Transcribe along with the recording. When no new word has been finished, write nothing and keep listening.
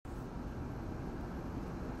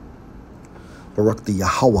Barak the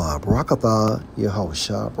Yahweh, Barakatha,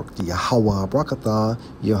 Yahusha, Barak the Yahweh, Barakatha,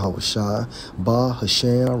 Yahusha, Ba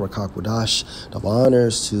Hashem, Rakakwadash, the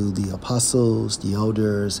honors to the apostles, the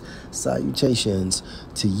elders, salutations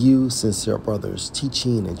to you, sincere brothers,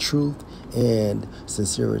 teaching in truth and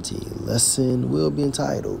sincerity. Lesson will be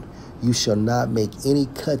entitled, You Shall Not Make Any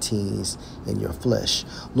Cuttings in Your Flesh.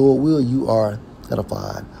 Lord will, you are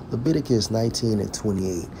edified. Leviticus 19 and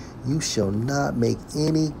 28. You shall not make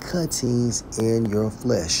any cuttings in your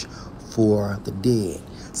flesh for the dead.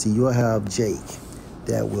 See, you'll have Jake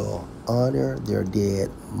that will honor their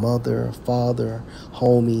dead mother, father,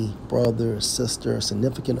 homie, brother, sister,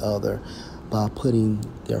 significant other by putting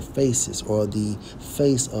their faces or the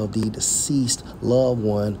face of the deceased loved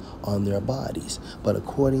one on their bodies. But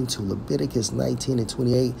according to Leviticus 19 and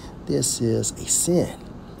 28, this is a sin,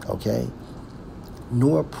 okay?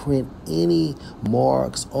 Nor print any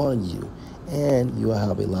marks on you. And you'll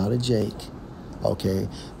have a lot of Jake, okay,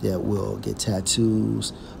 that will get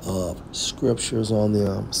tattoos of scriptures on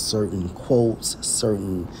them, certain quotes,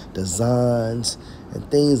 certain designs, and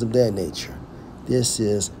things of that nature. This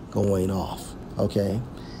is going off, okay?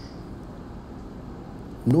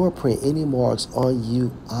 Nor print any marks on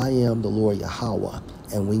you. I am the Lord Yahweh.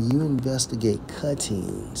 And when you investigate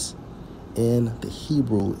cuttings in the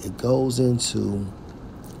Hebrew, it goes into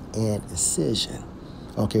an incision.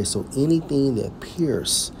 Okay, so anything that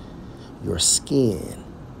pierces your skin,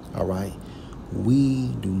 all right, we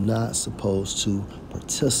do not supposed to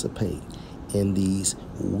participate in these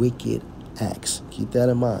wicked acts. Keep that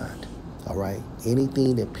in mind, all right?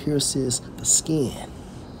 Anything that pierces the skin.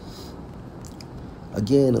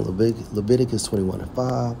 Again, in Leviticus 21 and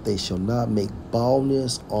 5, they shall not make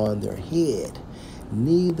baldness on their head,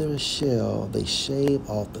 neither shall they shave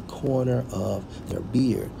off the corner of their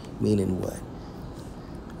beard. Meaning what?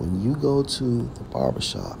 When you go to the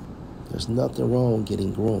barbershop, there's nothing wrong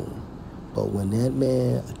getting groomed. But when that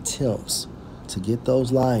man attempts to get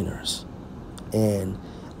those liners and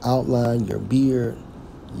outline your beard,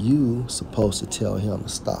 you supposed to tell him to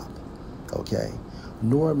stop, okay?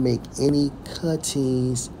 Nor make any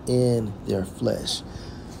cuttings in their flesh.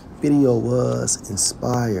 Video was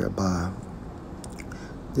inspired by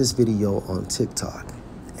this video on TikTok,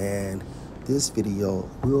 and this video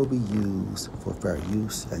will be used for fair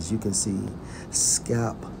use. As you can see,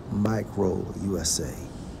 Scalp Micro USA.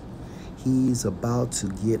 He's about to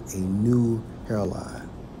get a new hairline.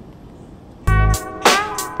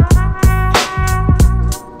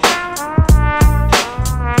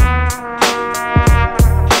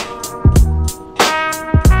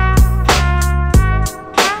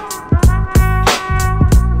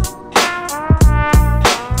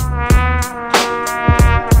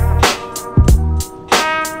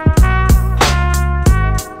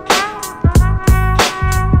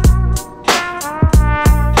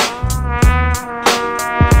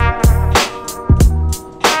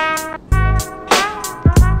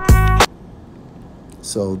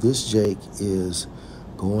 So this Jake is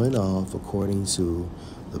going off according to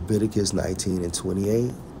Leviticus 19 and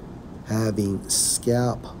 28, having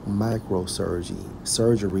scalp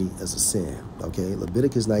microsurgery as a sin. Okay,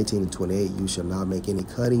 Leviticus 19 and 28, you shall not make any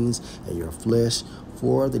cuttings in your flesh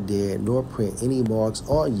for the dead, nor print any marks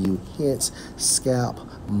on you, hence scalp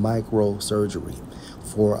microsurgery.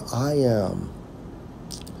 For I am,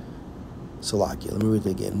 Salakia, let me read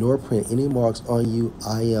it again, nor print any marks on you,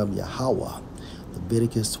 I am Yahweh.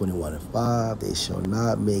 Leviticus 21 and 5, they shall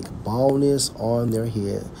not make baldness on their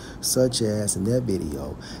head, such as in that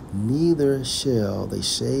video, neither shall they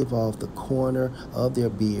shave off the corner of their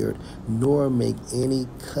beard, nor make any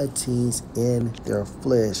cuttings in their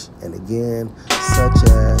flesh, and again, such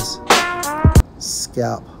as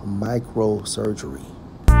scalp microsurgery.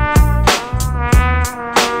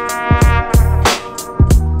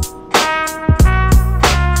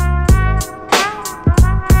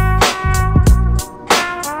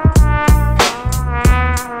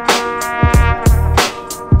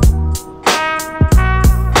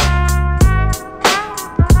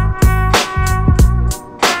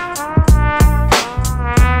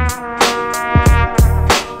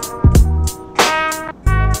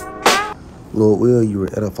 Lord will, you were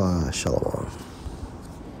edified. Shalom.